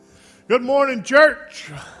Good morning,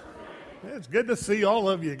 church. It's good to see all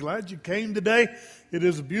of you. Glad you came today. It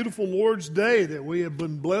is a beautiful Lord's Day that we have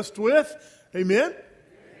been blessed with. Amen?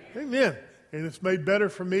 Amen. And it's made better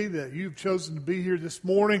for me that you've chosen to be here this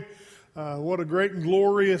morning. What a great and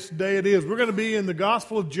glorious day it is. We're going to be in the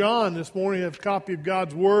Gospel of John this morning. I have a copy of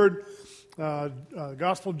God's Word.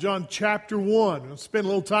 Gospel of John chapter 1. I'll spend a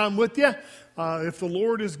little time with you. If the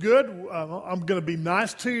Lord is good, I'm going to be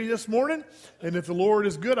nice to you this morning. And if the Lord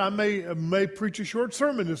is good, I may preach a short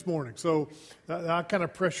sermon this morning. So I kind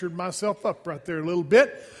of pressured myself up right there a little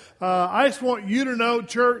bit. I just want you to know,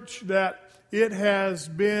 church, that it has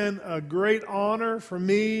been a great honor for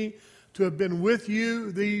me to have been with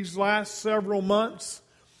you these last several months.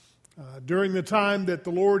 During the time that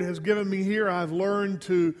the Lord has given me here, I've learned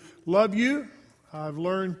to love you. I've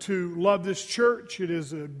learned to love this church. It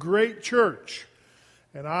is a great church.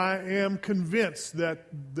 And I am convinced that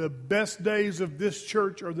the best days of this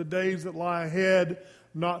church are the days that lie ahead,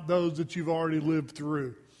 not those that you've already lived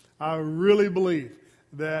through. I really believe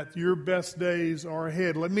that your best days are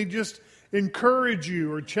ahead. Let me just encourage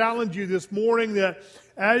you or challenge you this morning that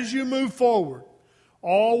as you move forward,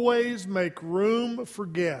 always make room for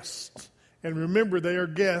guests. And remember, they are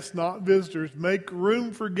guests, not visitors. Make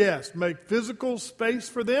room for guests. Make physical space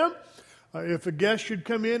for them. If a guest should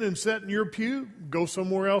come in and sit in your pew, go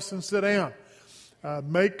somewhere else and sit down.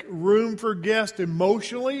 Make room for guests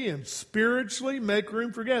emotionally and spiritually. Make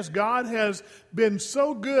room for guests. God has been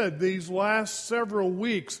so good these last several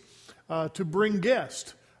weeks to bring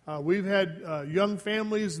guests. We've had young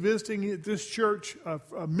families visiting at this church,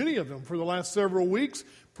 many of them, for the last several weeks.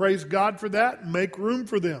 Praise God for that. Make room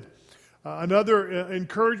for them. Another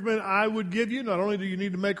encouragement I would give you, not only do you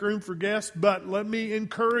need to make room for guests, but let me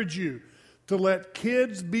encourage you to let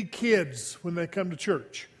kids be kids when they come to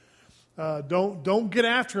church. Don't get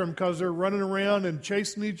after them because they're running around and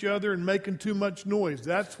chasing each other and making too much noise.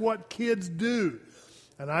 That's what kids do.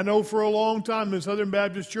 And I know for a long time in Southern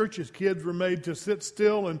Baptist churches, kids were made to sit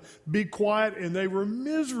still and be quiet, and they were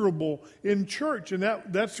miserable in church. And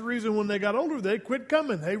that's the reason when they got older, they quit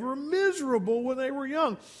coming. They were miserable when they were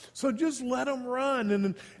young. So just let them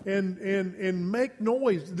run and make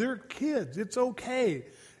noise. They're kids. It's okay.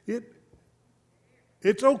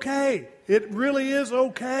 It's okay. It really is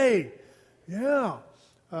okay. Yeah.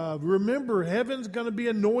 Remember, heaven's going to be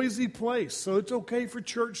a noisy place, so it's okay for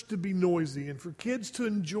church to be noisy and for kids to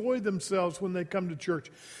enjoy themselves when they come to church.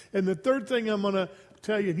 And the third thing I'm going to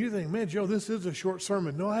tell you, and you think, man, Joe, this is a short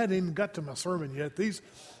sermon. No, I hadn't even got to my sermon yet. These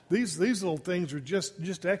little things are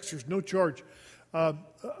just extras, no charge.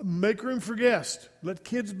 Make room for guests. Let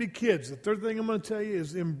kids be kids. The third thing I'm going to tell you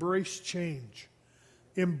is embrace change.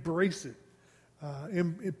 Embrace it.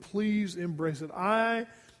 Please embrace it. I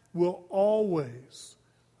will always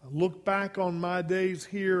look back on my days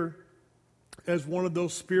here as one of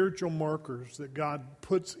those spiritual markers that God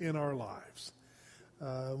puts in our lives.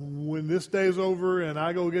 When this day's over and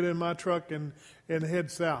I go get in my truck and head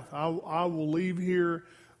south, I will leave here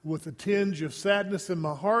with a tinge of sadness in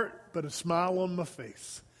my heart, but a smile on my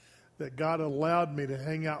face that God allowed me to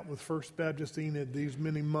hang out with First Baptist Enid these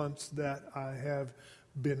many months that I have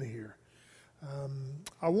been here.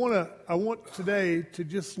 I want today to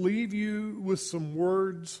just leave you with some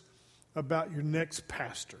words about your next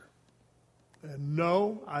pastor. And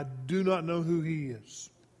no, I do not know who he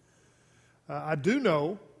is. I do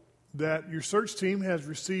know that your search team has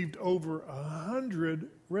received over 100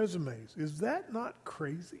 resumes. Is that not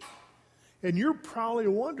crazy? And you're probably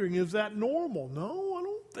wondering, is that normal? No, I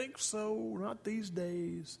don't think so. Not these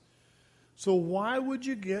days. So why would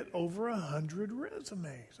you get over 100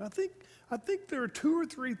 resumes? I think there are two or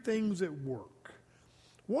three things at work.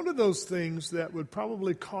 One of those things that would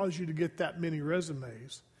probably cause you to get that many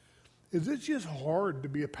resumes is it's just hard to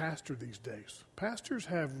be a pastor these days. Pastors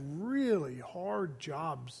have really hard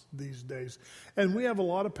jobs these days. And we have a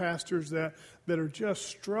lot of pastors that are just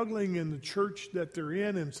struggling in the church that they're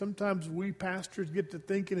in. And sometimes we pastors get to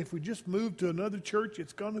thinking if we just move to another church,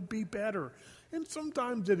 it's going to be better. And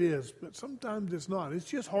sometimes it is, but sometimes it's not. It's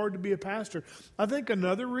just hard to be a pastor. I think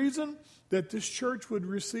another reason that this church would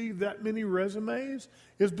receive that many resumes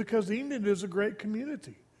is because Enid is a great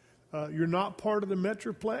community. You're not part of the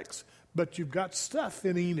Metroplex, but you've got stuff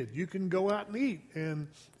in Enid. You can go out and eat and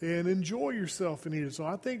enjoy yourself in Enid. So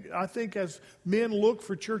I think as men look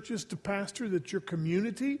for churches to pastor, that your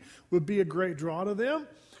community would be a great draw to them.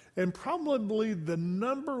 And probably the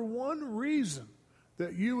number one reason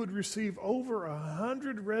that you would receive over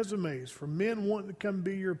 100 resumes from men wanting to come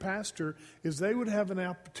be your pastor is they would have an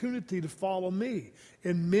opportunity to follow me.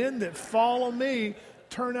 And men that follow me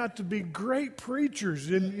turn out to be great preachers.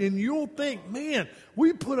 And you'll think, man,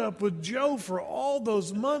 we put up with Joe for all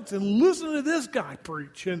those months and listen to this guy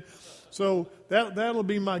preach. And so that'll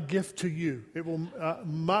be my gift to you. It will,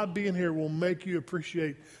 my being here will make you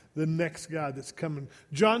appreciate the next guy that's coming.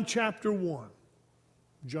 John chapter 1.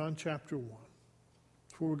 John chapter 1.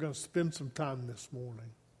 That's where we're going to spend some time this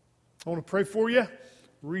morning. I want to pray for you,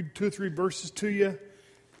 read 2 or 3 verses to you.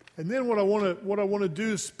 And then what I want to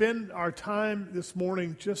do is spend our time this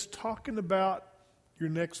morning just talking about your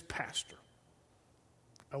next pastor.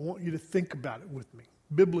 I want you to think about it with me,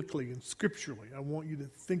 biblically and scripturally. I want you to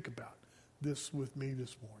think about this with me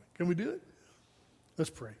this morning. Can we do it? Let's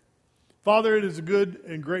pray. Father, it is a good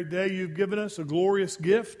and great day you've given us, a glorious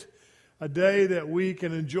gift, a day that we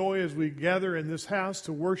can enjoy as we gather in this house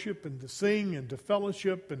to worship and to sing and to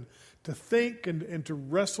fellowship and to think and to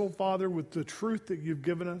wrestle, Father, with the truth that you've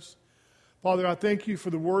given us. Father, I thank you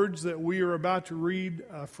for the words that we are about to read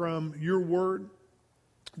from your word.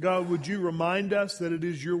 God, would you remind us that it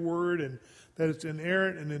is your word and that it's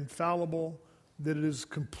inerrant and infallible, that it is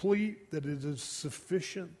complete, that it is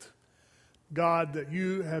sufficient. God, that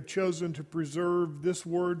you have chosen to preserve this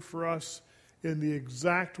word for us in the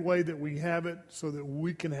exact way that we have it so that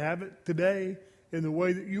we can have it today in the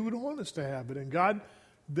way that you would want us to have it. And God,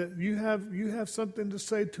 that you have something to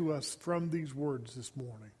say to us from these words this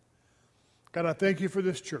morning. God, I thank you for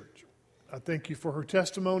this church. I thank you for her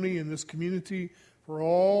testimony in this community for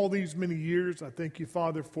all these many years. I thank you,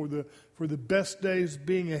 Father, for the best days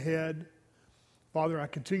being ahead. Father, I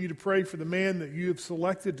continue to pray for the man that you have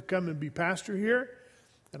selected to come and be pastor here.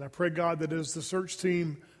 And I pray, God, that as the search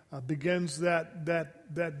team begins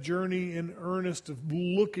that journey in earnest of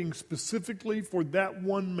looking specifically for that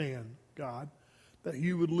one man, God, that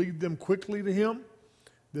you would lead them quickly to him,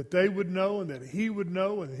 that they would know and that he would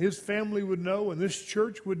know and his family would know and this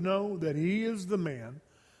church would know that he is the man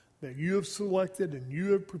that you have selected and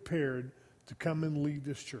you have prepared to come and lead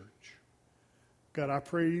this church. God, I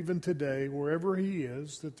pray even today, wherever he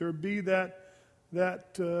is, that there be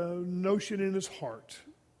that notion in his heart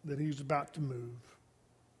that he's about to move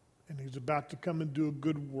and he's about to come and do a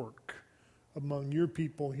good work among your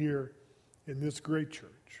people here in this great church.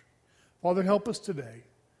 Father, help us today.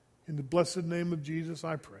 In the blessed name of Jesus,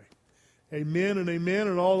 I pray. Amen and amen.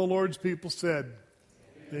 And all the Lord's people said,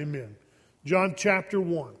 amen. John chapter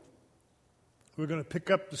 1. We're going to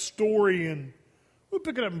pick up the story and we'll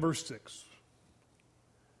pick it up in verse 6.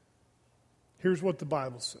 Here's what the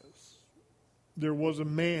Bible says. There was a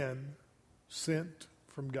man sent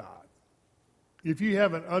from God. If you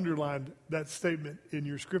haven't underlined that statement in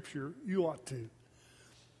your scripture, you ought to.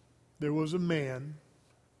 There was a man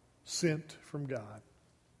sent from God,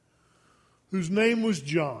 whose name was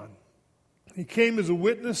John. He came as a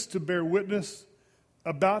witness to bear witness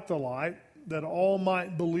about the light, that all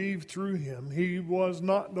might believe through him. He was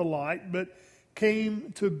not the light, but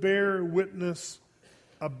came to bear witness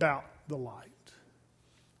about the light.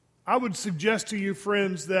 I would suggest to you,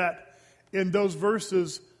 friends, that in those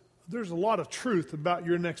verses, there's a lot of truth about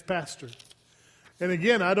your next pastor. And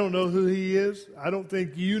again, I don't know who he is. I don't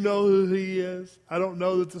think you know who he is. I don't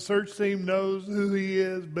know that the search team knows who he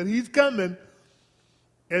is, but he's coming.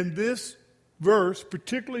 And this verse,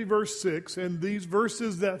 particularly verse 6, and these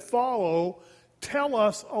verses that follow, tell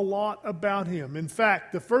us a lot about him. In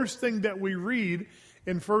fact, the first thing that we read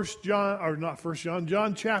in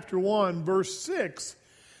John chapter 1, verse 6,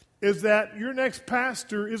 is that your next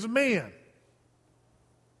pastor is a man.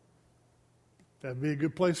 That'd be a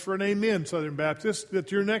good place for an amen, Southern Baptist,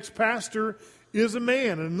 that your next pastor is a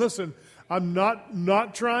man. And listen, I'm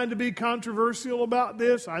not trying to be controversial about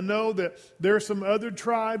this. I know that there are some other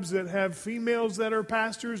tribes that have females that are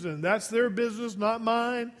pastors, and that's their business, not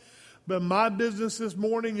mine. But my business this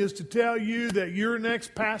morning is to tell you that your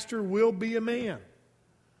next pastor will be a man.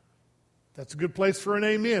 That's a good place for an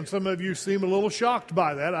amen. Some of you seem a little shocked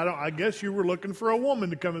by that. I guess you were looking for a woman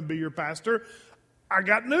to come and be your pastor. I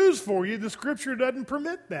got news for you. The scripture doesn't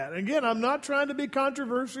permit that. Again, I'm not trying to be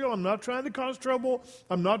controversial. I'm not trying to cause trouble.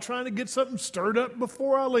 I'm not trying to get something stirred up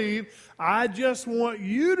before I leave. I just want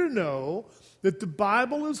you to know that the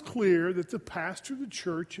Bible is clear that the pastor of the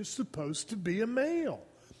church is supposed to be a male.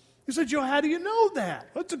 You said, Joe, how do you know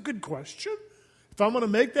that? That's a good question. If I'm going to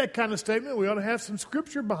make that kind of statement, we ought to have some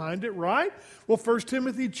scripture behind it, right? Well, 1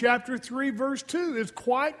 Timothy chapter 3, verse 2 is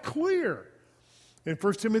quite clear. In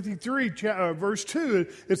 1 Timothy 3, verse 2,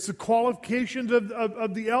 it's the qualifications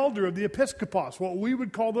of the elder, of the episkopos, what we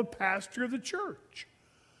would call the pastor of the church.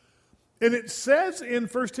 And it says in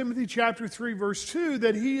 1 Timothy chapter 3, verse 2,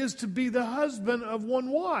 that he is to be the husband of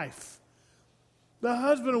one wife. The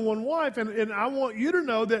husband and one wife. And I want you to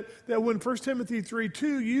know that when 1 Timothy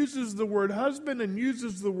 3:2 uses the word husband and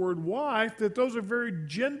uses the word wife, that those are very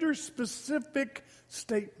gender-specific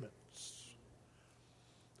statements.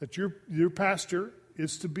 That your pastor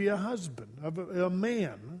is to be a husband of a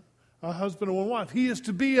man, a husband and one wife. He is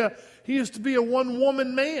to be a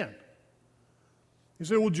one-woman man. You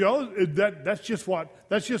say, well, Joe, that's just what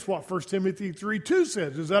 1 Timothy 3:2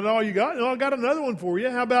 says. Is that all you got? No, I got another one for you.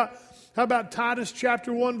 How about Titus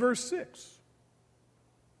chapter 1, verse 6?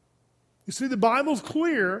 You see, the Bible's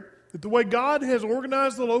clear that the way God has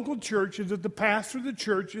organized the local church is that the pastor of the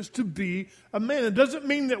church is to be a man. It doesn't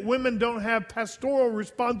mean that women don't have pastoral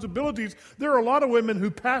responsibilities. There are a lot of women who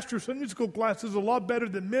pastor Sunday school classes a lot better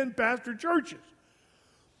than men pastor churches.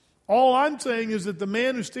 All I'm saying is that the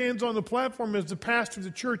man who stands on the platform as the pastor of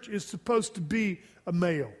the church is supposed to be a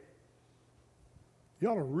male.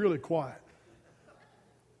 Y'all are really quiet.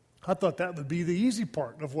 I thought that would be the easy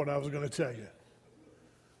part of what I was going to tell you.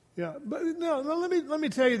 Yeah, but no, let me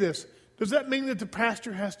tell you this. Does that mean that the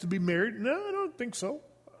pastor has to be married? No, I don't think so.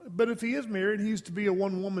 But if he is married, he's to be a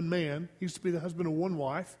one-woman man. He's to be the husband of one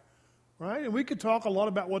wife, right? And we could talk a lot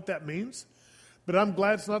about what that means. But I'm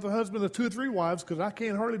glad it's not the husband of 2 or 3 wives, because I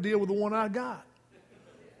can't hardly deal with the one I got.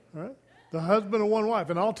 Right? The husband of one wife.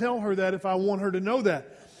 And I'll tell her that if I want her to know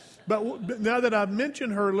that. But now that I've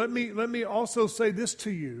mentioned her, let me also say this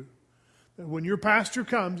to you. That when your pastor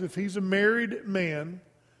comes, if he's a married man,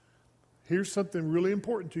 here's something really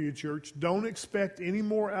important to you, church. Don't expect any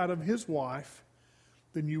more out of his wife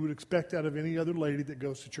than you would expect out of any other lady that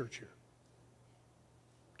goes to church here.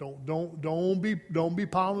 Don't be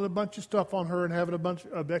piling a bunch of stuff on her and having a bunch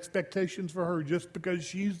of expectations for her just because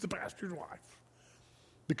she's the pastor's wife.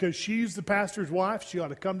 Because she's the pastor's wife, she ought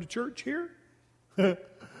to come to church here.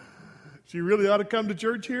 She really ought to come to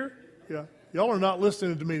church here. Yeah, y'all are not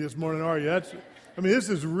listening to me this morning, are you? This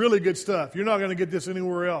is really good stuff. You're not going to get this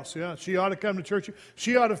anywhere else. Yeah, she ought to come to church.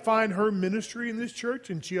 She ought to find her ministry in this church,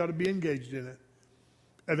 and she ought to be engaged in it.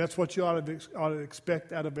 And that's what you ought to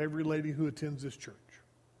expect out of every lady who attends this church.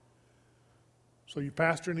 So your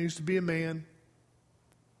pastor needs to be a man.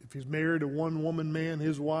 If he's married a one-woman man,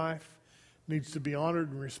 his wife needs to be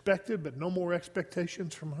honored and respected, but no more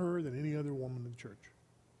expectations from her than any other woman in the church.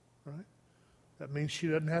 Right? That means she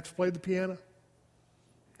doesn't have to play the piano.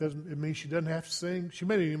 It means she doesn't have to sing. She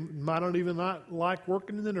might not even not like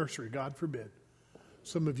working in the nursery, God forbid.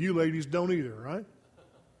 Some of you ladies don't either, right?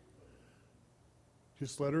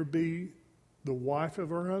 Just let her be the wife of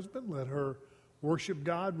her husband. Let her worship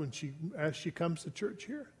God as she comes to church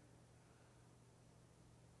here.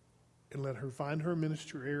 And let her find her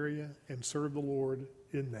ministry area and serve the Lord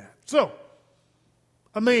in that. So,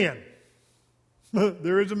 a man.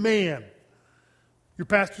 There is a man. Your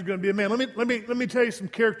pastor's going to be a man. Let me tell you some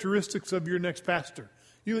characteristics of your next pastor.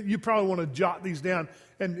 You probably want to jot these down,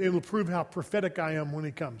 and it will prove how prophetic I am when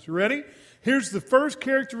he comes. You ready? Here's the first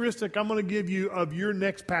characteristic I'm going to give you of your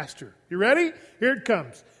next pastor. You ready? Here it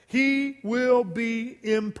comes. He will be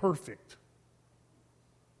imperfect.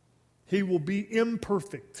 He will be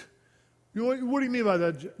imperfect. What do you mean by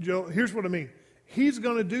that, Joe? Here's what I mean. He's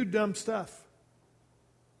going to do dumb stuff.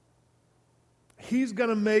 He's going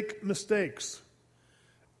to make mistakes.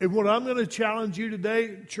 And what I'm going to challenge you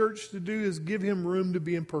today, church, to do is give him room to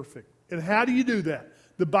be imperfect. And how do you do that?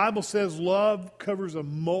 The Bible says love covers a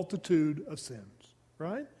multitude of sins,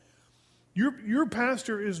 right? Your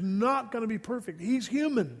pastor is not going to be perfect. He's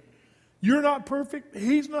human. You're not perfect.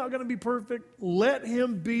 He's not going to be perfect. Let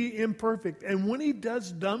him be imperfect. And when he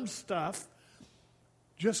does dumb stuff,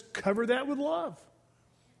 just cover that with love.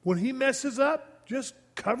 When he messes up, just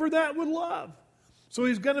cover that with love. So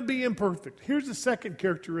he's going to be imperfect. Here's the second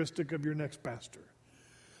characteristic of your next pastor.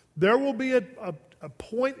 There will be a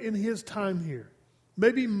point in his time here,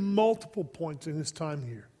 maybe multiple points in his time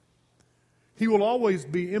here. He will always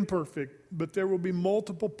be imperfect, but there will be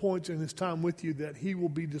multiple points in his time with you that he will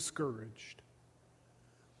be discouraged.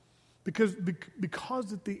 Because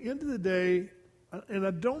at the end of the day, and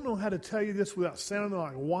I don't know how to tell you this without sounding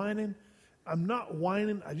like whining. I'm not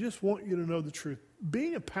whining. I just want you to know the truth.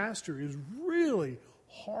 Being a pastor is really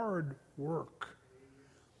hard work.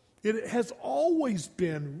 It has always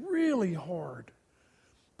been really hard.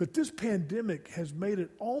 But this pandemic has made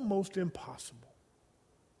it almost impossible.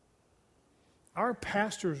 Our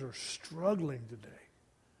pastors are struggling today.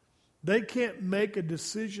 They can't make a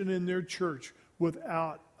decision in their church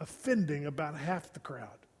without offending about half the crowd.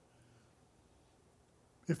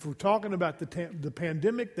 If we're talking about the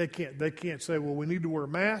pandemic, they can't say, well, we need to wear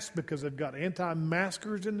masks because they've got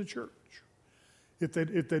anti-maskers in the church.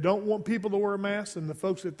 If they don't want people to wear masks, and the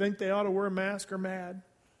folks that think they ought to wear a mask are mad.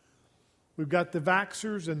 We've got the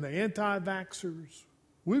vaxxers and the anti-vaxxers.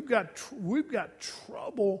 We've got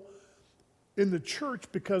trouble in the church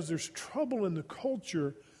because there's trouble in the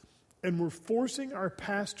culture, and we're forcing our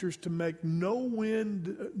pastors to make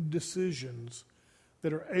no-win decisions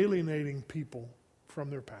that are alienating people from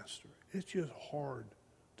their pastor. It's just hard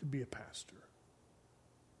to be a pastor.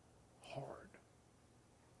 Hard.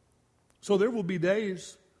 So there will be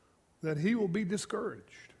days that he will be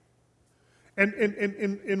discouraged.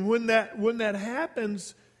 And when that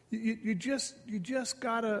happens, you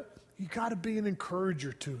gotta be an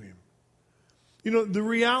encourager to him. You know, the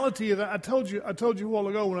reality of, I told you a while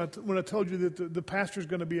ago when I told you that the pastor's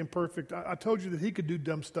going to be imperfect. I told you that he could do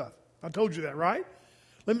dumb stuff. I told you that, right?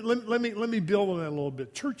 Let me build on that a little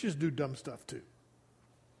bit. Churches do dumb stuff too.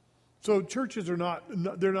 So churches are not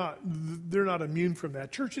immune from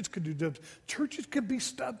that. Churches could do dumb. Churches can be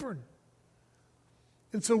stubborn.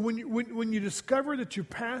 And so when you discover that your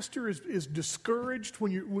pastor is discouraged,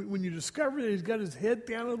 when you discover that he's got his head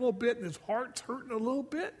down a little bit and his heart's hurting a little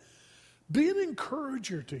bit, be an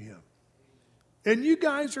encourager to him. And you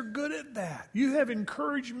guys are good at that. You have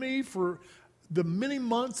encouraged me for the many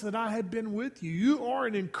months that I have been with you. You are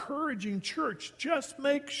an encouraging church. Just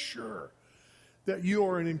make sure that you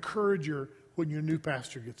are an encourager when your new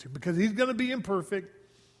pastor gets here, because he's going to be imperfect,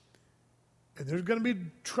 and there's going to be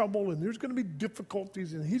trouble, and there's going to be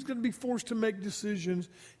difficulties, and he's going to be forced to make decisions.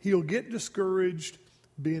 He'll get discouraged.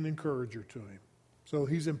 Be an encourager to him. So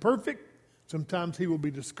he's imperfect. Sometimes he will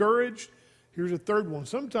be discouraged. Here's a third one.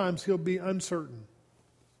 Sometimes he'll be uncertain.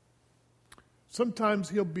 Sometimes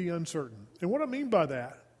he'll be uncertain. And what I mean by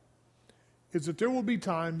that is that there will be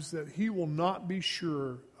times that he will not be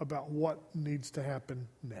sure about what needs to happen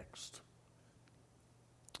next.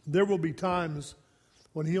 There will be times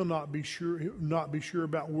when he'll not be sure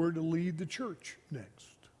about where to lead the church next.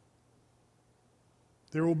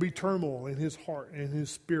 There will be turmoil in his heart and his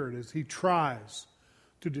spirit as he tries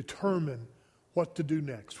to determine what to do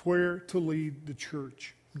next, where to lead the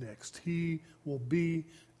church next. He will be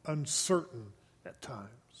uncertain at times.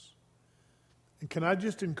 And can I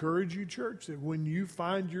just encourage you, church, that when you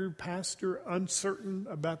find your pastor uncertain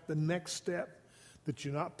about the next step, that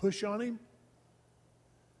you not push on him,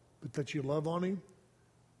 but that you love on him,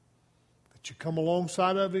 that you come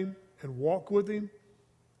alongside of him and walk with him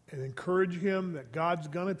and encourage him that God's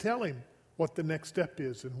going to tell him what the next step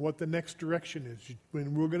is and what the next direction is.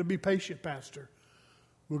 When we're going to be patient, Pastor.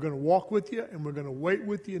 We're going to walk with you and we're going to wait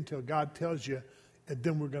with you until God tells you, and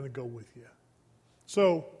then we're going to go with you.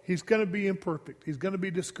 So he's going to be imperfect. He's going to be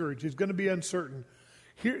discouraged. He's going to be uncertain.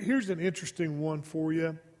 Here's an interesting one for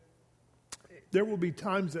you. There will be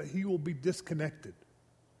times that he will be disconnected.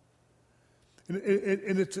 And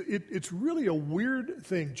it's really a weird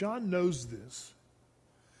thing. John knows this.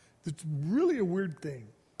 It's really a weird thing.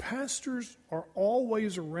 Pastors are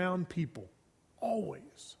always around people.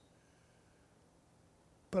 Always.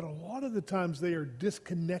 But a lot of the times they are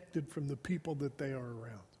disconnected from the people that they are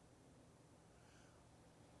around.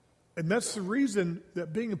 And that's the reason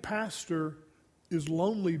that being a pastor is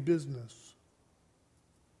lonely business.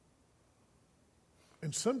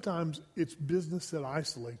 And sometimes it's business that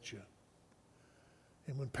isolates you.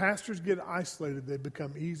 And when pastors get isolated, they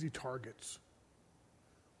become easy targets.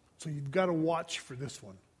 So you've got to watch for this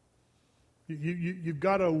one. You've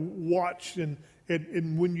got to watch, and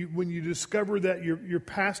when you discover that your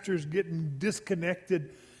pastor's getting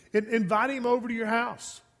disconnected, invite him over to your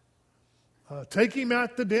house. Take him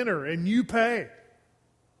out to dinner, and you pay.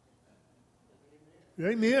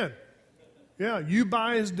 Amen. Yeah, you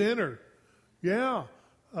buy his dinner. Yeah.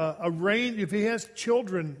 Arrange, if he has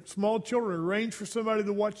children, small children, arrange for somebody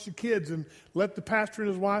to watch the kids and let the pastor and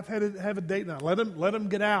his wife have a date night. Let them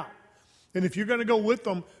get out. And if you're going to go with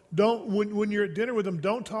them, when you're at dinner with them,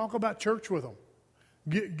 don't talk about church with them.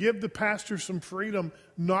 Give the pastor some freedom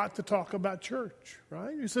not to talk about church,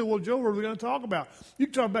 right? You say, well, Joe, what are we going to talk about? You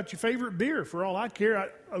can talk about your favorite beer for all I care.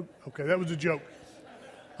 Okay, that was a joke.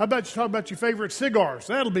 How about you talk about your favorite cigars?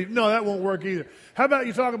 That won't work either. How about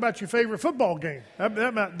you talk about your favorite football game?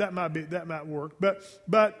 That might work.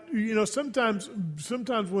 But you know, sometimes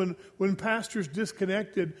when pastor's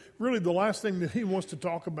disconnected, really the last thing that he wants to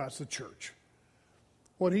talk about is the church.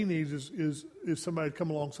 What he needs is somebody to come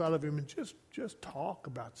alongside of him and just talk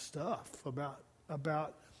about stuff,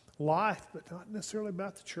 about life, but not necessarily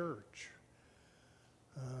about the church.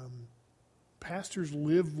 Pastors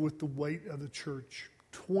live with the weight of the church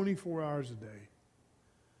 24 hours a day.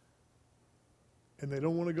 And they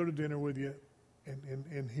don't want to go to dinner with you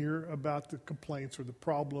and hear about the complaints or the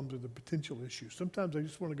problems or the potential issues. Sometimes they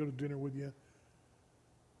just want to go to dinner with you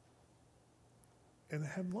and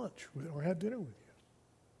have lunch or have dinner with you.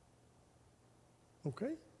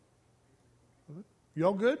 Okay?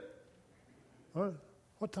 Y'all good? All right.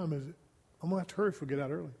 What time is it? I'm going to have to hurry if we get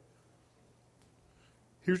out early.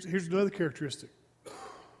 Here's another characteristic.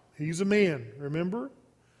 He's a man, remember?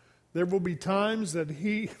 There will be times that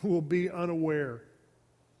he will be unaware.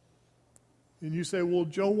 And you say, well,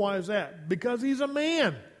 Joe, why is that? Because he's a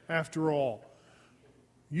man, after all.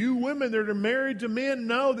 You women that are married to men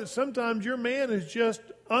know that sometimes your man is just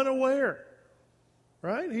unaware.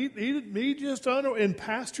 Right? He just unaware. And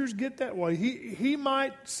pastors get that way. He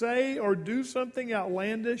might say or do something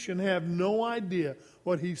outlandish and have no idea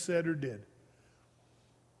what he said or did.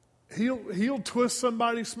 He'll twist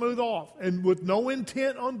somebody smooth off, and with no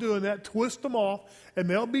intent on doing that, twist them off, and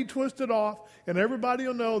they'll be twisted off, and everybody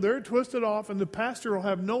will know they're twisted off, and the pastor will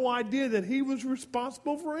have no idea that he was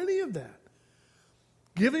responsible for any of that.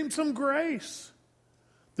 Give him some grace.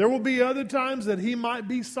 There will be other times that he might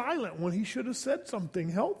be silent when he should have said something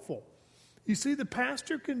helpful. You see, the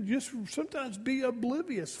pastor can just sometimes be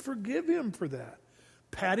oblivious. Forgive him for that.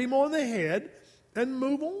 Pat him on the head and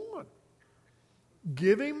move on.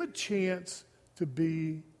 Give him a chance to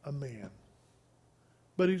be a man.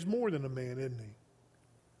 But he's more than a man, isn't he?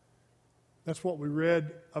 That's what we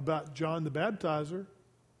read about John the Baptizer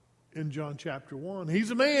in John chapter 1.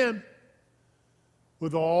 He's a man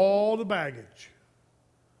with all the baggage.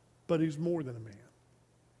 But he's more than a man.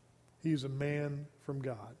 He's a man from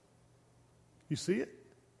God. You see it?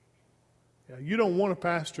 Yeah, you don't want a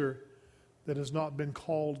pastor that has not been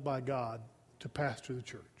called by God to pastor the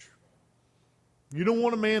church. You don't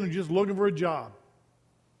want a man who's just looking for a job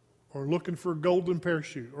or looking for a golden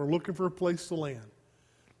parachute or looking for a place to land.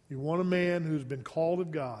 You want a man who's been called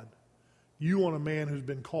of God. You want a man who's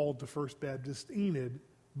been called to First Baptist Enid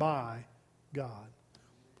by God.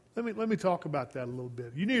 Let me talk about that a little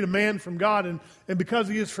bit. You need a man from God, and because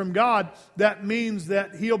he is from God, that means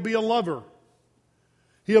that he'll be a lover.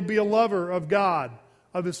 He'll be a lover of God,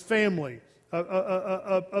 of his family,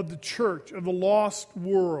 of the church, of the lost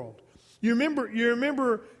world. You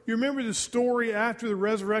remember the story after the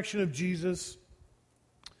resurrection of Jesus?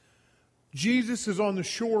 Jesus is on the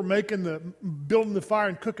shore building the fire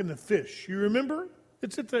and cooking the fish. You remember?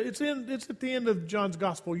 It's at the end of John's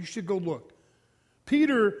gospel. You should go look.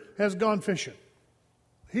 Peter has gone fishing.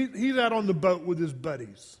 He's out on the boat with his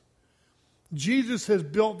buddies. Jesus has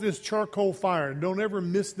built this charcoal fire. And don't ever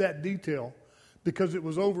miss that detail, because it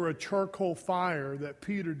was over a charcoal fire that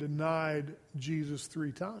Peter denied Jesus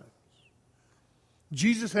 3 times.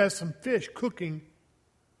 Jesus has some fish cooking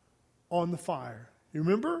on the fire. You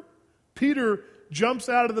remember? Peter jumps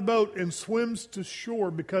out of the boat and swims to shore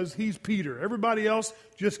because he's Peter. Everybody else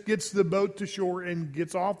just gets the boat to shore and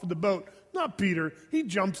gets off of the boat. Not Peter. He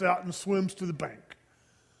jumps out and swims to the bank.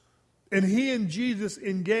 And he and Jesus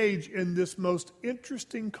engage in this most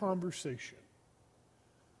interesting conversation.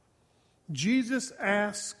 Jesus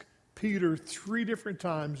asks Peter 3 different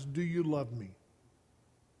times, "Do you love me?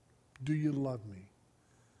 Do you love me?"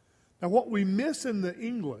 Now, what we miss in the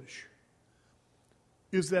English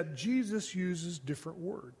is that Jesus uses different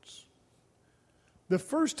words. The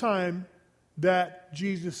first time that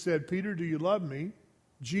Jesus said, "Peter, do you love me?"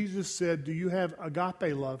 Jesus said, "Do you have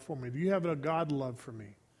agape love for me? Do you have a God love for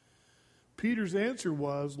me?" Peter's answer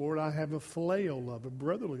was, "Lord, I have a phileo love, a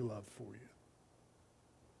brotherly love for you."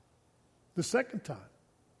 The second time,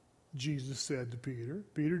 Jesus said to Peter,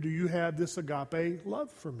 "Peter, do you have this agape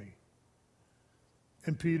love for me?"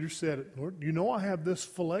 And Peter said, "Lord, you know I have this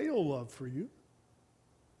phileo love for you."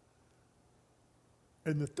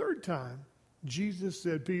 And the third time, Jesus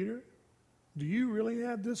said, "Peter, do you really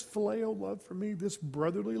have this phileo love for me, this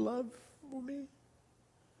brotherly love for me?"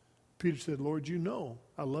 Peter said, "Lord, you know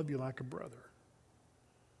I love you like a brother."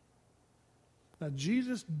 Now,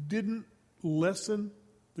 Jesus didn't lessen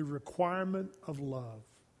the requirement of love.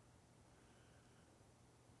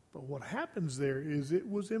 But what happens there is it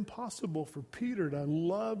was impossible for Peter to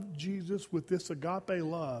love Jesus with this agape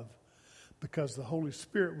love because the Holy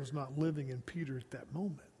Spirit was not living in Peter at that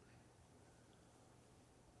moment.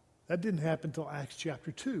 That didn't happen until Acts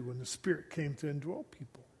chapter 2 when the Spirit came to indwell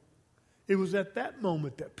people. It was at that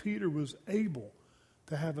moment that Peter was able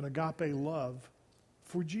to have an agape love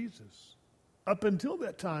for Jesus. Up until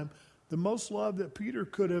that time, the most love that Peter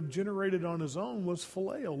could have generated on his own was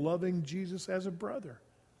phileo, loving Jesus as a brother.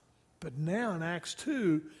 But now in Acts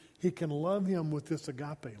 2, he can love him with this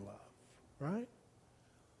agape love, right?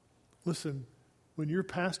 Listen, when your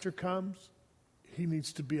pastor comes, he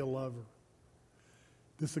needs to be a lover.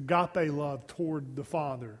 This agape love toward the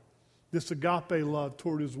Father, this agape love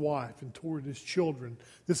toward his wife and toward his children,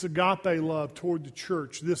 this agape love toward the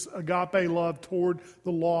church, this agape love toward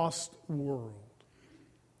the lost world.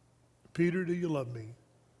 Peter, do you love me?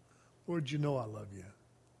 Lord, you know I love you.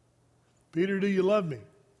 Peter, do you love me?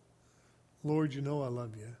 Lord, you know I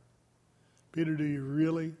love you. Peter, do you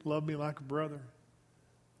really love me like a brother?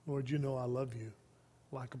 Lord, you know I love you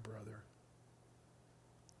like a brother.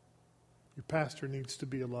 Your pastor needs to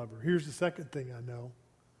be a lover. Here's the second thing I know.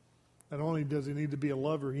 Not only does he need to be a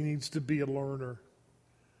lover, he needs to be a learner.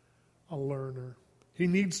 A learner. He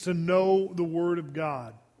needs to know the Word of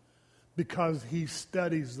God because he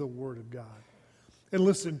studies the Word of God. And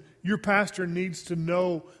listen, your pastor needs to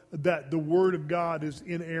know that the Word of God is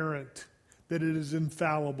inerrant, that it is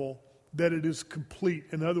infallible, that it is complete.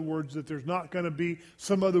 In other words, that there's not going to be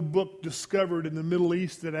some other book discovered in the Middle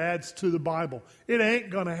East that adds to the Bible. It ain't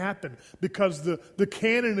going to happen because the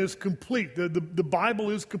canon is complete. The Bible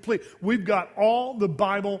is complete. We've got all the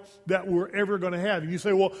Bible that we're ever going to have. And you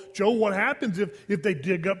say, well, Joe, what happens if they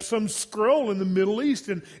dig up some scroll in the Middle East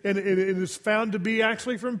and it is found to be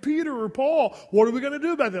actually from Peter or Paul? What are we going to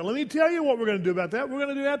do about that? Let me tell you what we're going to do about that. We're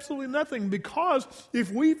going to do absolutely nothing, because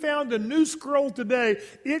if we found a new scroll today,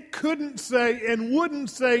 it couldn't say and wouldn't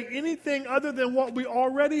say anything other than what we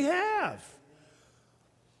already have.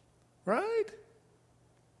 Right?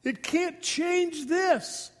 It can't change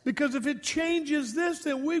this, because if it changes this,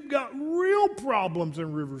 then we've got real problems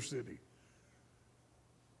in River City.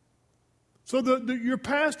 So your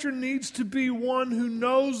pastor needs to be one who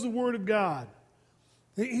knows the Word of God,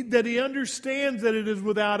 that he understands that it is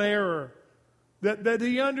without error, that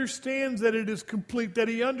he understands that it is complete, that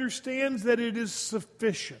he understands that it is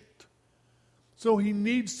sufficient. So he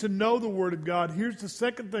needs to know the Word of God. Here's the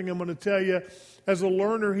second thing I'm going to tell you. As a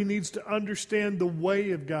learner, he needs to understand the way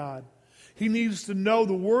of God. He needs to know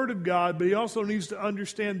the Word of God, but he also needs to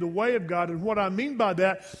understand the way of God. And what I mean by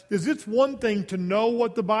that is, it's one thing to know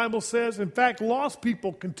what the Bible says. In fact, lost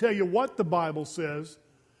people can tell you what the Bible says.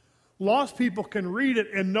 Lost people can read it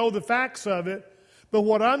and know the facts of it. But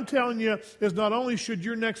what I'm telling you is, not only should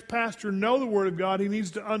your next pastor know the Word of God, he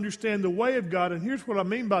needs to understand the way of God. And here's what I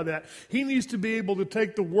mean by that. He needs to be able to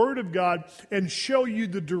take the Word of God and show you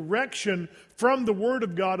the direction from the Word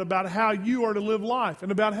of God about how you are to live life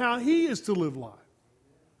and about how he is to live life.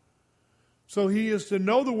 So he is to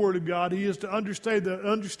know the Word of God. He is to understand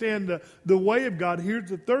the way of God. Here's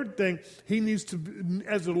the third thing. He needs to,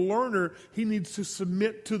 as a learner, he needs to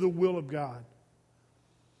submit to the will of God.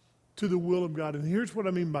 To the will of God. And here's what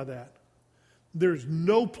I mean by that. There's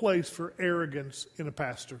no place for arrogance in a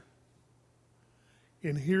pastor.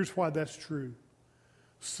 And here's why that's true.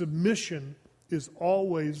 Submission is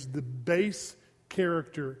always the base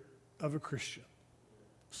character of a Christian.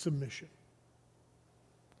 Submission.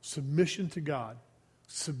 Submission to God.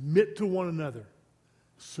 Submit to one another.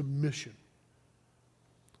 Submission.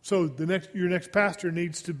 So your next pastor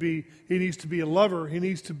needs to be a lover. He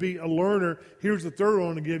needs to be a learner. Here's the third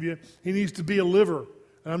one to give you. He needs to be a liver.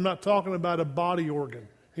 And I'm not talking about a body organ.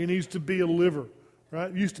 He needs to be a liver.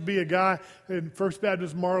 Right? Used to be a guy in First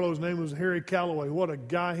Baptist Marlow. His name was Harry Calloway. What a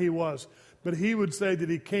guy he was. But he would say that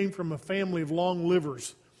he came from a family of long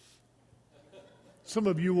livers. Some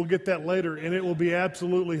of you will get that later, and it will be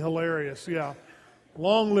absolutely hilarious. Yeah.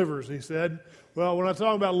 Long livers, he said. Well, when I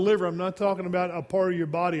talk about liver, I'm not talking about a part of your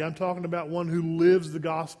body. I'm talking about one who lives the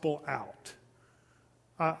gospel out.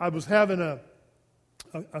 I was having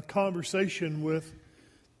a conversation with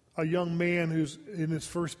a young man who's in his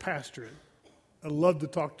first pastorate. I love to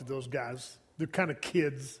talk to those guys. They're kind of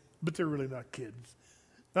kids, but they're really not kids.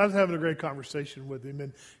 I was having a great conversation with him,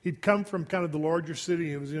 and he'd come from kind of the larger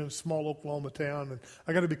city. He was in a small Oklahoma town, and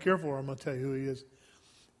I got to be careful or I'm going to tell you who he is.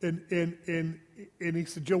 And he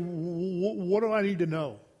said, Joe, what do I need to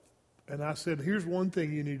know? And I said, here's one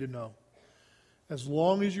thing you need to know. As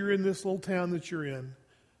long as you're in this little town that you're in,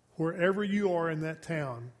 wherever you are in that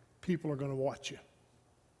town, people are going to watch you.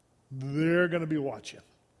 They're going to be watching.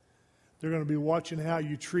 They're going to be watching how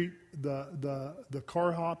you treat the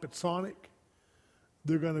car hop at Sonic.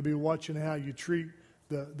 They're going to be watching how you treat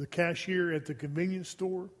the cashier at the convenience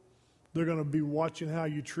store. They're going to be watching how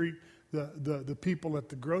you treat the people at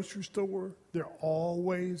the grocery store. They're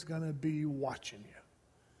always going to be watching you.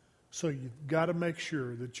 So you've got to make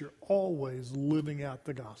sure that you're always living out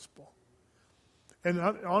the gospel. And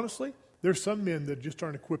honestly, there's some men that just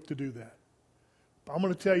aren't equipped to do that. But I'm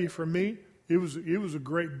going to tell you, for me, it was a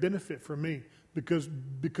great benefit for me because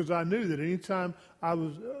I knew that anytime I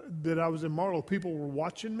was in Marlow, people were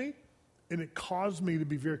watching me, and it caused me to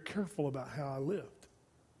be very careful about how I lived.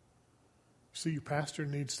 See, your pastor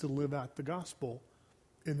needs to live out the gospel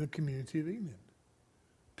in the community of Enid.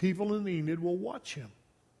 People in Enid will watch him.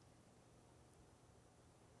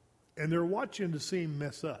 And they're watching to see him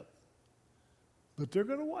mess up. But they're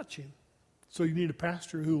going to watch him. So you need a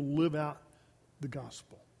pastor who will live out the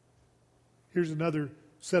gospel. Here's another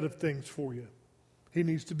set of things for you. He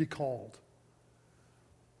needs to be called.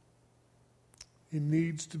 He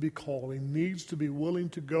needs to be called. He needs to be willing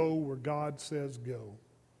to go where God says go.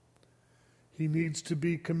 He needs to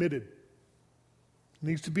be committed. He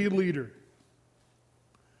needs to be a leader.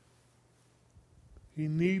 He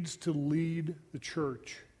needs to lead the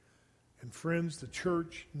church. And friends, the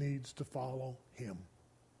church needs to follow him.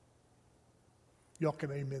 Y'all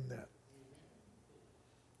can amen that.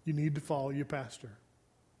 You need to follow your pastor.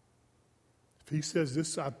 If he says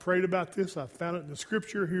this, I prayed about this, I found it in the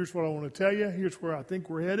scripture, here's what I want to tell you, here's where I think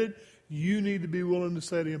we're headed, you need to be willing to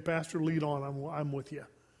say to him, Pastor, lead on, I'm with you.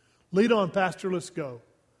 Lead on, Pastor, let's go.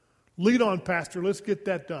 Lead on, Pastor, let's get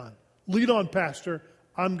that done. Lead on, Pastor,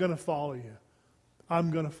 I'm going to follow you. I'm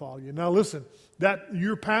going to follow you. Now listen, that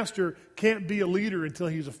your pastor can't be a leader until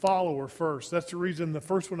he's a follower first. That's the reason the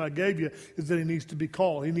first one I gave you is that he needs to be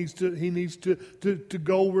called. He needs to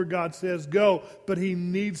go where God says go, but he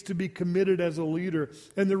needs to be committed as a leader.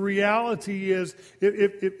 And the reality is,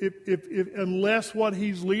 if unless what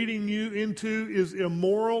he's leading you into is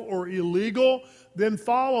immoral or illegal, then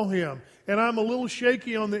follow him. And I'm a little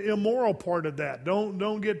shaky on the immoral part of that.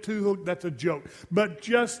 Don't get too hooked. That's a joke. But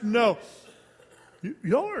just know,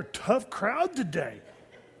 y'all are a tough crowd today.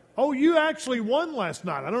 Oh, you actually won last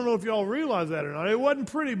night. I don't know if y'all realize that or not. It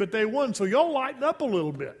wasn't pretty, but they won. So y'all lighten up a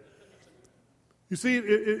little bit. You see,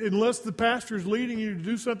 unless the pastor is leading you to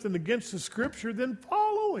do something against the scripture, then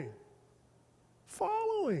follow him.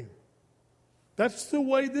 Follow him. That's the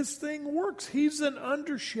way this thing works. He's an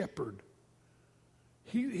under shepherd.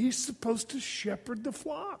 He's supposed to shepherd the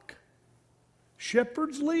flock.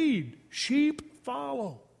 Shepherds lead. Sheep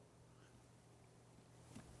follow.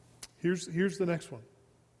 Here's the next one.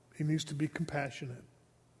 He needs to be compassionate.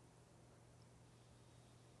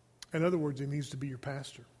 In other words, he needs to be your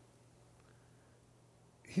pastor.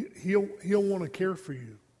 He'll want to care for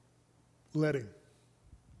you. Let him.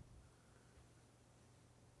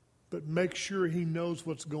 But make sure he knows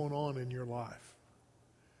what's going on in your life.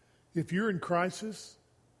 If you're in crisis,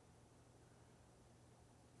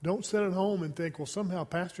 don't sit at home and think, well, somehow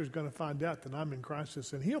pastor's going to find out that I'm in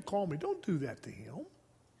crisis and he'll call me. Don't do that to him.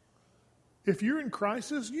 If you're in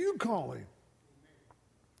crisis, you call him.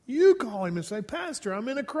 You call him and say, Pastor, I'm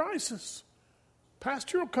in a crisis.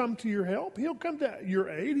 Pastor will come to your help. He'll come to your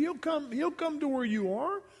aid. He'll come to where you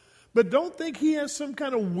are. But don't think he has some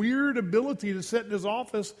kind of weird ability to sit in his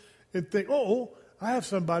office and think, oh, I have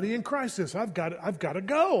somebody in crisis. I've got to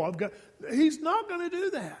go. He's not going to do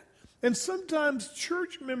that. And sometimes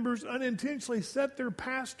church members unintentionally set their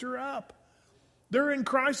pastor up. They're in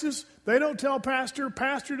crisis. They don't tell pastor.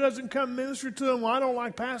 Pastor doesn't come minister to them. Well, I don't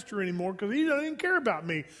like pastor anymore because he doesn't even care about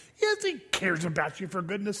me. Yes, he cares about you, for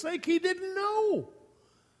goodness sake. He didn't know.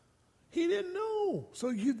 He didn't know. So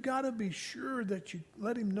you've got to be sure that you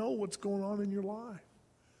let him know what's going on in your life.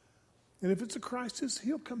 And if it's a crisis,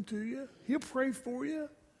 he'll come to you. He'll pray for you.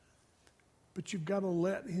 But you've got to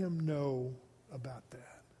let him know about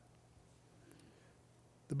that.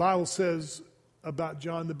 The Bible says about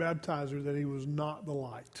John the Baptizer that he was not the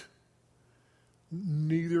light.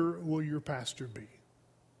 Neither will your pastor be.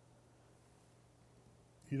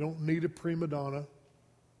 You don't need a prima donna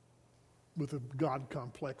with a God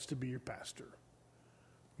complex to be your pastor.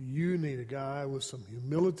 You need a guy with some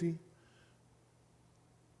humility,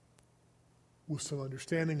 with some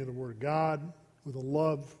understanding of the Word of God, with a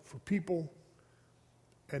love for people.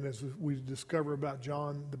 And as we discover about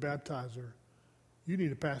John the Baptizer, you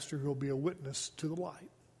need a pastor who will be a witness to the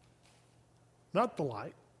light. Not the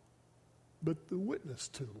light, but the witness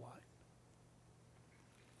to the light.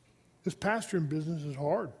 This pastoring business is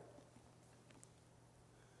hard.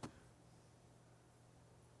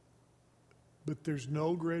 But there's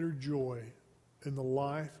no greater joy in the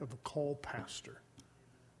life of a called pastor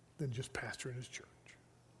than just pastoring his church.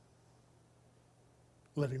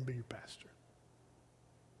 Let him be your pastor.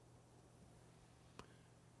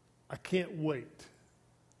 I can't wait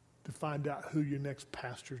to find out who your next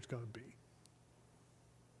pastor is going to be.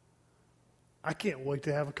 I can't wait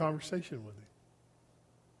to have a conversation with him.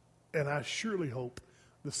 And I surely hope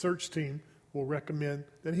the search team will recommend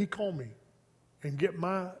that he call me and get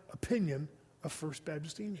my opinion of First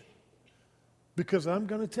Baptist Enid. Because I'm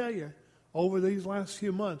going to tell you, over these last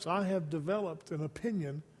few months, I have developed an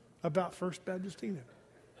opinion about First Baptist Enid.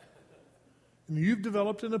 And you've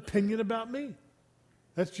developed an opinion about me.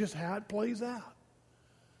 That's just how it plays out.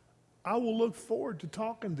 I will look forward to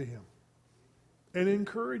talking to him and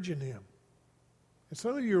encouraging him. And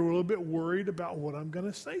some of you are a little bit worried about what I'm going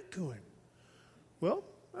to say to him. Well,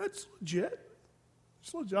 that's legit.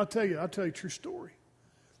 So I'll tell you a true story.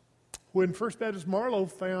 When First Baptist Marlow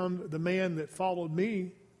found the man that followed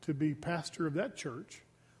me to be pastor of that church,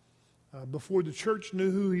 before the church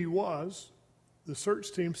knew who he was, the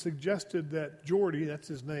search team suggested that Jordy, that's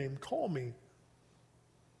his name, call me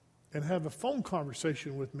and have a phone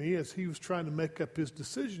conversation with me as he was trying to make up his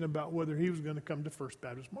decision about whether he was going to come to First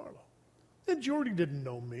Baptist Marlow. And Jordy didn't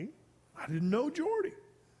know me. I didn't know Jordy.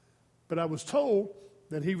 But I was told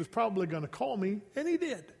that he was probably going to call me, and he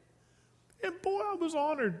did. And boy, I was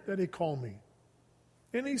honored that he called me.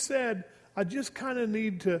 And he said, I just kind of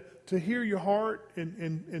need to hear your heart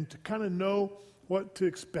and to kind of know what to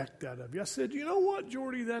expect out of you. I said, you know what,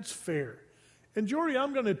 Jordy, that's fair. And Jordy,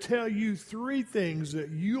 I'm going to tell you 3 things that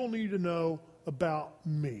you'll need to know about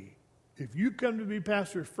me. If you come to be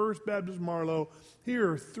pastor at First Baptist Marlow,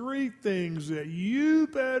 here are 3 things that you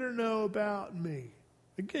better know about me.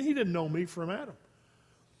 Again, he didn't know me from Adam.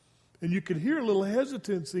 And you could hear a little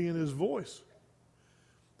hesitancy in his voice.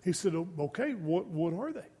 He said, okay, what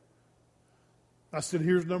are they? I said,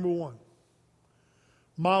 here's number 1.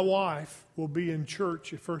 My wife will be in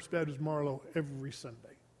church at First Baptist Marlow every Sunday.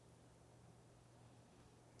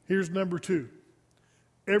 Here's number 2.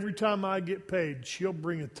 Every time I get paid, she'll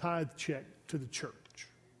bring a tithe check to the church.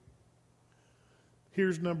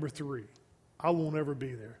 Here's number 3. I won't ever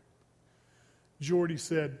be there. Jordy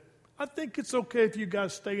said, I think it's okay if you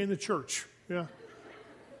guys stay in the church. Yeah.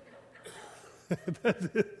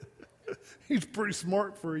 He's pretty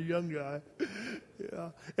smart for a young guy. Yeah.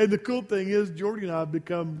 And the cool thing is, Jordy and I have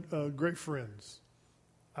become great friends.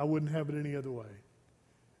 I wouldn't have it any other way.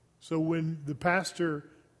 So when the pastor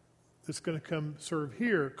that's going to come serve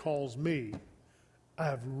here calls me, I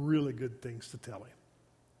have really good things to tell him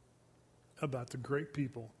about the great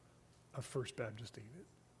people of First Baptist Enid.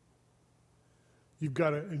 You've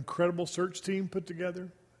got an incredible search team put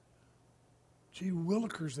together. Gee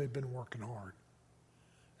willikers, they've been working hard.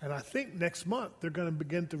 And I think next month they're going to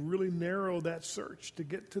begin to really narrow that search to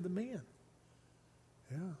get to the man.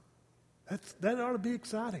 Yeah. That ought to be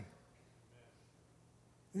exciting.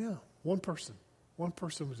 Yeah, one person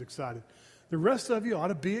was excited. The rest of you ought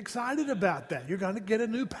to be excited about that. You're going to get a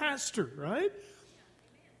new pastor, right?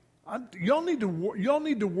 Y'all need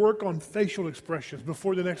to work on facial expressions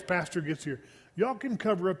before the next pastor gets here. Y'all can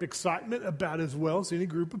cover up excitement about as well as any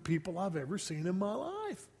group of people I've ever seen in my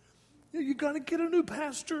life. You're going to get a new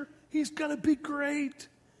pastor. He's going to be great.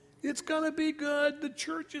 It's going to be good. The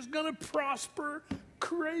church is going to prosper.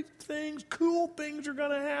 Great things, cool things are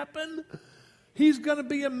going to happen. He's going to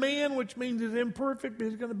be a man, which means he's imperfect, but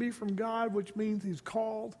he's going to be from God, which means he's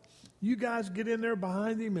called. You guys get in there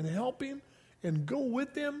behind him and help him and go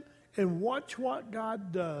with him and watch what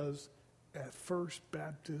God does at First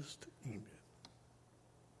Baptist Enid.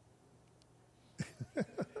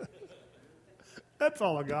 That's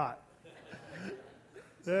all I got.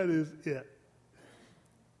 That is it.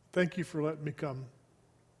 Thank you for letting me come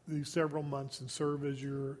these several months and serve as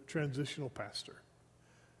your transitional pastor.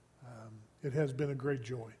 It has been a great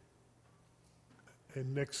joy.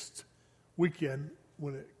 And next weekend,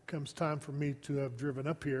 when it comes time for me to have driven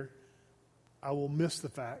up here, I will miss the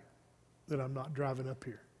fact that I'm not driving up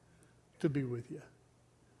here to be with you.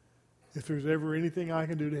 If there's ever anything I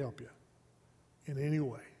can do to help you in any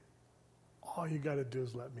way, all you got to do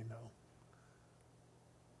is let me know.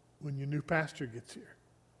 When your new pastor gets here,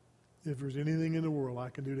 if there's anything in the world I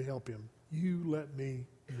can do to help him, you let me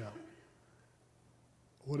know.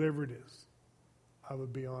 Whatever it is, I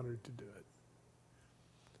would be honored to do it.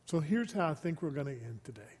 So here's how I think we're going to end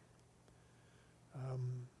today.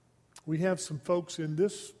 We have some folks in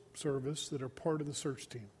this service that are part of the search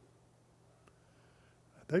team.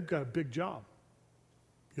 They've got a big job.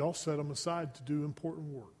 Y'all set them aside to do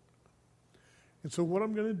important work. And so what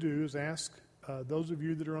I'm going to do is ask those of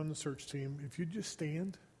you that are on the search team, if you just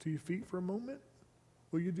stand to your feet for a moment.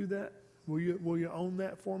 Will you do that? Will you own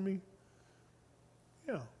that for me?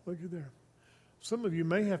 Yeah, look at there. Some of you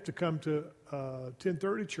may have to come to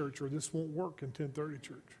 10:30 church, or this won't work in 10:30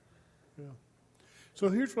 church. Yeah. So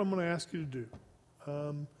here's what I'm going to ask you to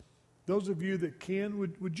do. Those of you that can,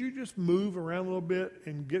 would you just move around a little bit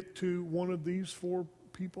and get to one of these 4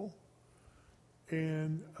 people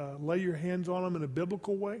and lay your hands on them in a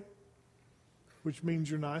biblical way, which means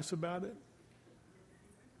you're nice about it?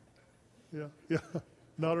 Yeah.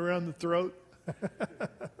 Not around the throat.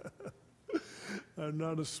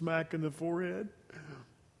 Not a smack in the forehead.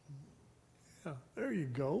 Yeah, there you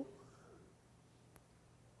go.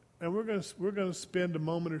 And we're going to spend a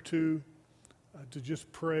moment or two to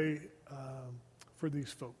just pray for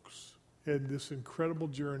these folks and this incredible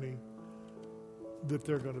journey that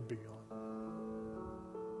they're going to be on.